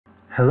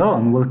Hello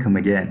and welcome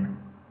again.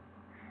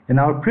 In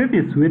our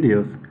previous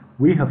videos,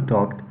 we have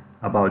talked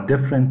about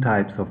different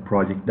types of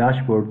project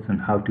dashboards and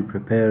how to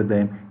prepare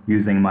them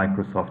using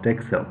Microsoft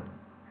Excel.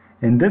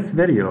 In this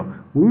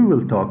video, we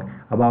will talk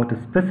about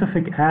a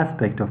specific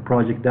aspect of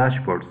project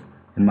dashboards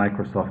in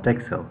Microsoft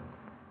Excel,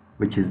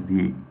 which is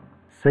the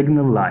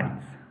signal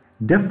lights.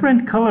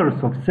 Different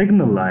colors of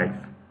signal lights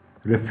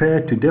refer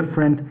to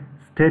different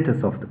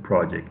status of the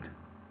project.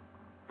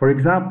 For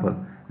example,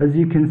 as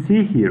you can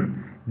see here,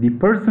 the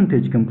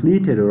percentage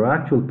completed or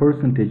actual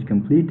percentage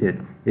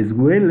completed is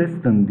way less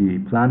than the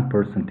planned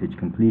percentage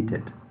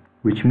completed,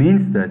 which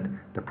means that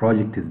the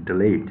project is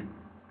delayed.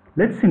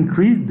 Let's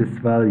increase this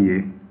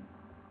value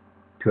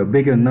to a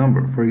bigger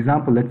number. For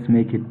example, let's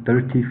make it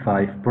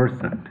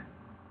 35%.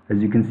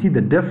 As you can see, the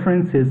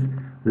difference is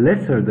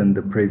lesser than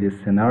the previous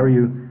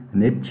scenario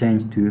and it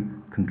changed to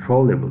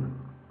controllable.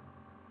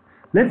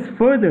 Let's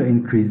further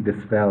increase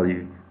this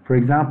value, for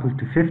example,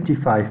 to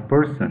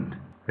 55%.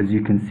 As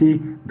you can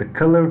see, the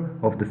color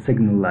of the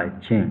signal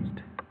light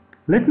changed.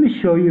 Let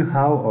me show you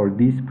how are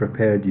these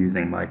prepared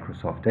using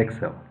Microsoft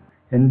Excel.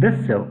 In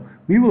this cell,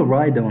 we will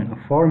write down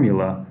a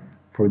formula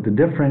for the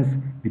difference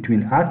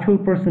between actual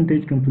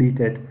percentage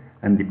completed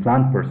and the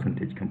planned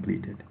percentage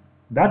completed.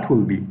 That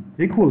will be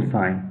equal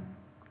sign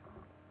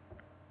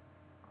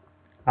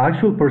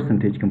actual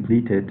percentage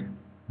completed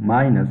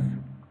minus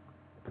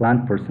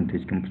planned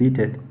percentage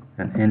completed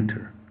and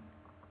enter.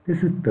 This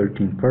is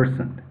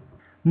 13%.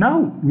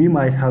 Now we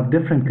might have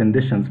different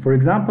conditions. For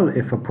example,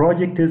 if a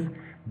project is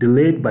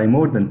delayed by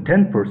more than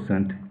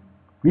 10%,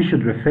 we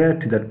should refer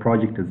to that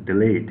project as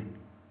delayed.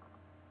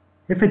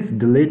 If it's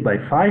delayed by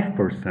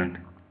 5%,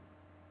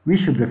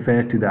 we should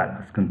refer to that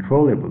as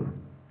controllable.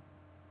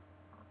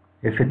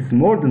 If it's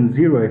more than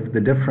 0, if the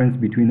difference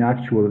between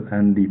actual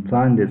and the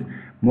planned is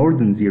more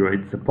than 0,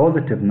 it's a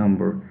positive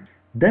number,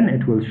 then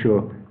it will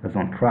show as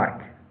on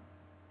track.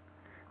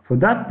 For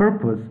that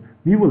purpose,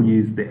 we will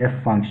use the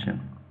F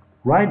function.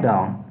 Write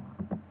down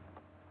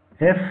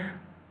if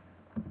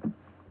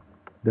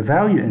the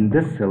value in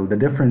this cell, the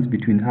difference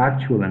between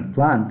actual and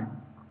planned,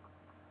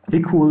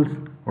 equals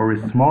or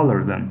is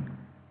smaller than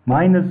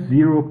minus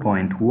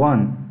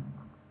 0.1,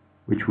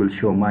 which will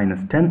show minus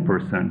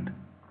 10%,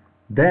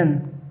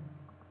 then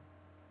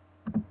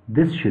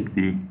this should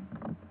be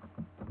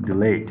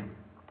delayed.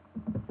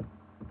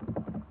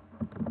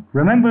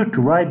 Remember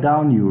to write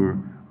down your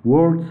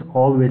words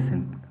always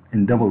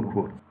in double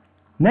quotes.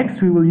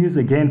 Next, we will use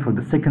again for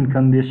the second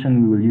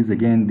condition, we will use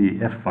again the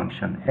F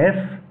function.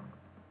 If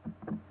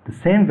the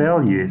same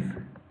value is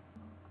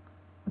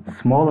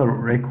smaller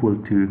or equal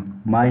to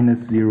minus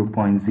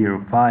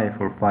 0.05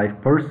 or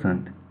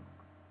 5%,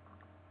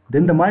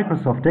 then the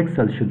Microsoft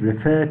Excel should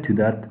refer to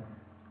that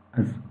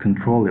as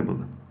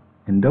controllable.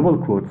 In double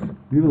quotes,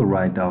 we will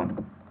write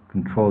down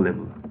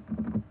controllable.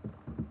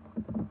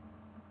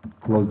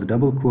 Close the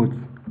double quotes,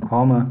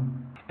 comma.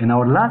 In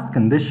our last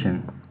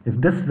condition, if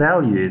this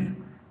value is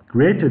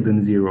greater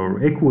than 0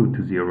 or equal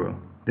to 0,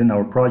 then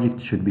our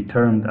project should be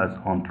termed as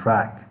on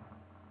track.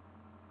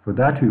 For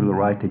that, we will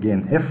write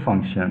again F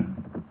function,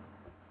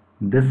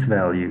 this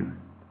value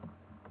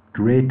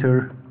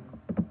greater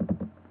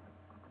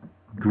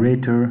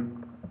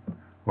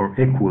or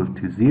equal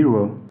to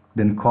 0,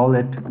 then call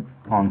it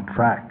on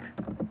track.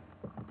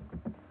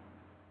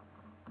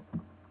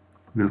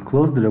 We'll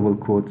close the double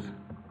quotes,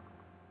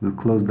 we'll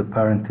close the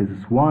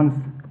parenthesis once,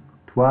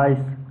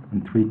 twice,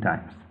 and 3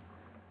 times.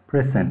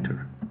 Press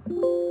enter.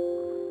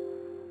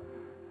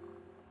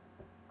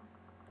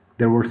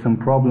 There were some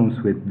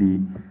problems with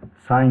the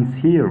signs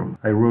here.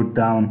 I wrote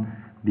down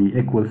the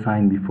equal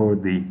sign before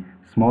the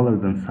smaller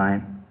than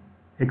sign.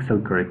 Excel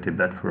corrected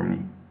that for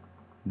me.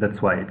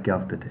 That's why it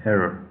gave that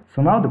error.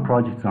 So now the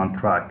project's on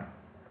track.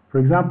 For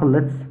example,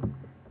 let's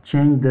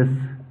change this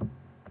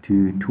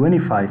to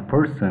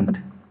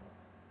 25%.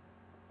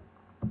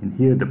 And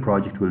here the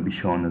project will be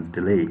shown as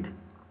delayed.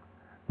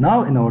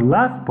 Now in our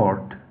last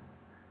part,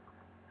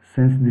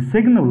 since the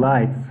signal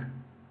lights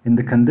in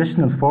the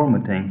conditional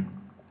formatting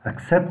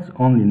accepts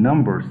only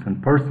numbers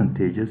and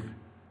percentages,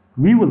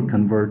 we will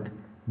convert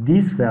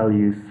these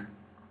values,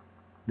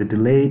 the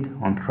delayed,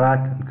 on track,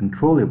 and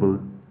controllable,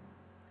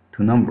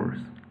 to numbers.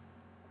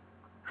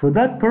 For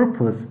that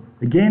purpose,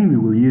 again we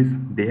will use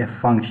the F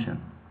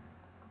function.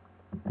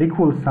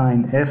 Equal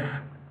sign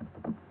F,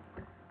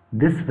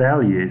 this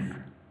value is,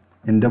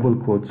 in double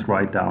quotes,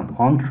 write down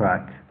on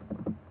track.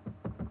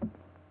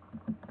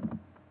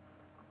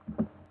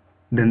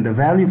 Then the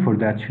value for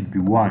that should be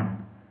 1.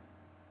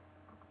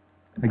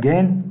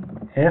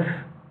 Again, F,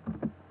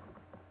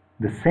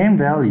 the same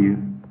value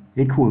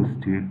equals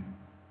to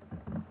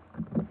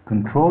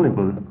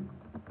controllable.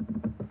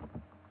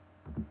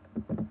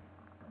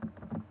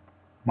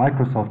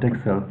 Microsoft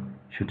Excel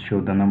should show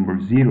the number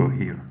 0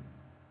 here.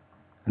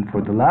 And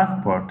for the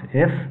last part,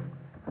 if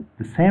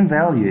the same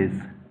value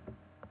is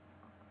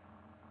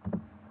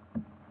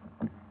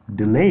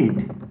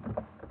delayed,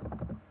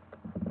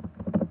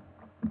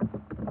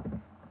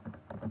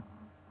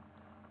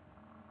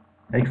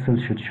 Excel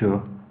should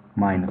show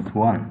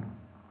 -1.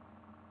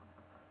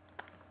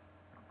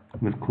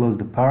 We'll close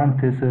the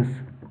parenthesis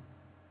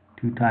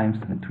 2 times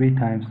and 3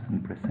 times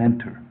and press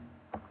enter.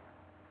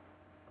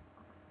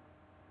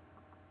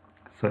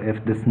 So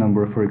if this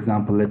number, for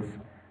example, let's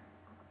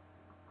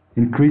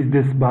increase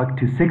this back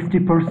to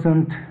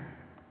 60%.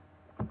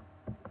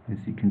 As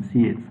you can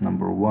see, it's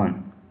number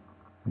 1.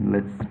 And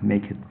let's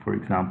make it, for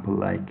example,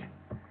 like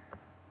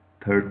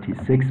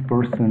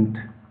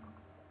 36%.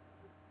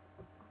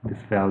 This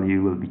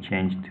value will be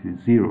changed to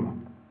 0.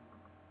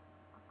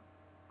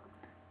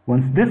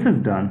 Once this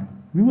is done,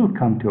 we will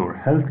come to our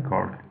health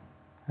card.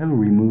 I will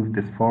remove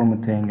this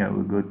formatting. I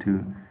will go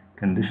to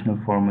conditional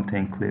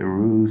formatting, clear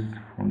rules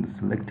from the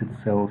selected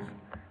cells.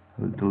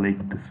 I will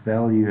delete this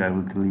value. I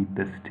will delete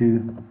this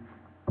too.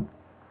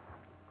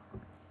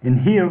 In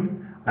here,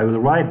 I will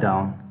write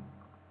down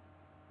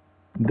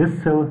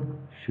this cell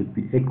should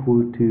be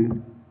equal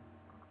to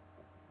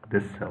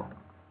this cell.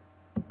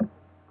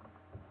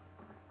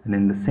 And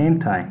in the same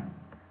time,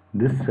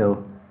 this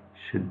cell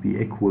should be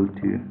equal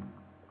to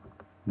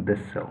this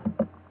cell.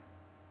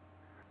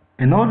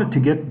 In order to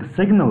get the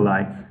signal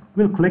lights,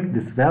 we'll click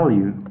this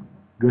value,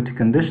 go to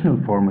conditional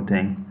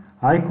formatting,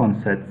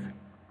 icon sets,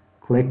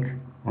 click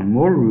on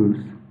more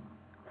rules.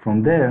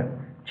 From there,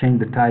 change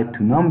the type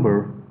to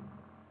number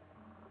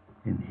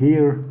in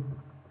here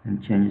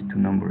and change it to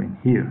number in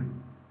here.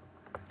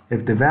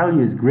 If the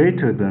value is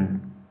greater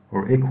than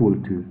or equal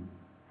to,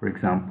 for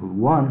example,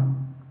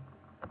 1,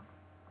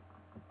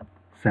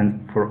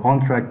 since for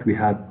OnTrack we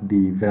had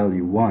the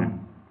value 1,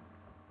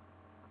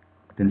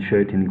 then show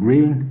it in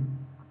green.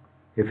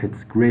 If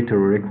it's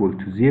greater or equal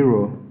to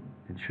 0,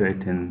 then show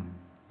it in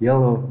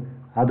yellow.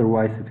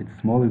 Otherwise, if it's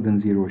smaller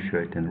than 0, show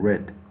it in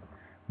red.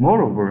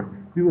 Moreover,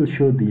 we will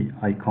show the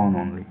icon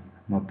only,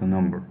 not the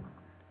number.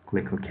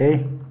 Click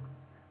OK.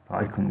 The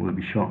icon will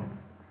be shown.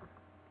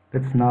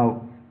 Let's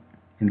now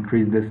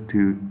increase this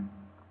to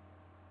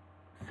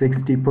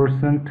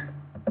 60%.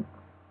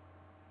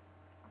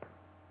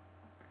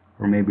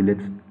 Or maybe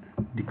let's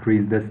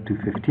decrease this to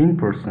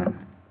 15%.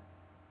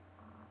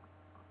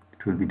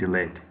 It will be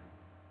delayed.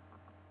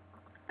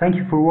 Thank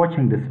you for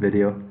watching this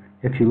video.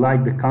 If you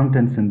like the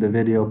contents in the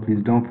video,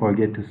 please don't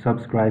forget to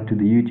subscribe to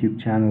the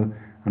YouTube channel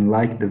and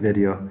like the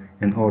video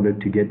in order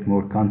to get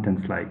more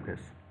contents like this.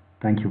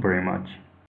 Thank you very much.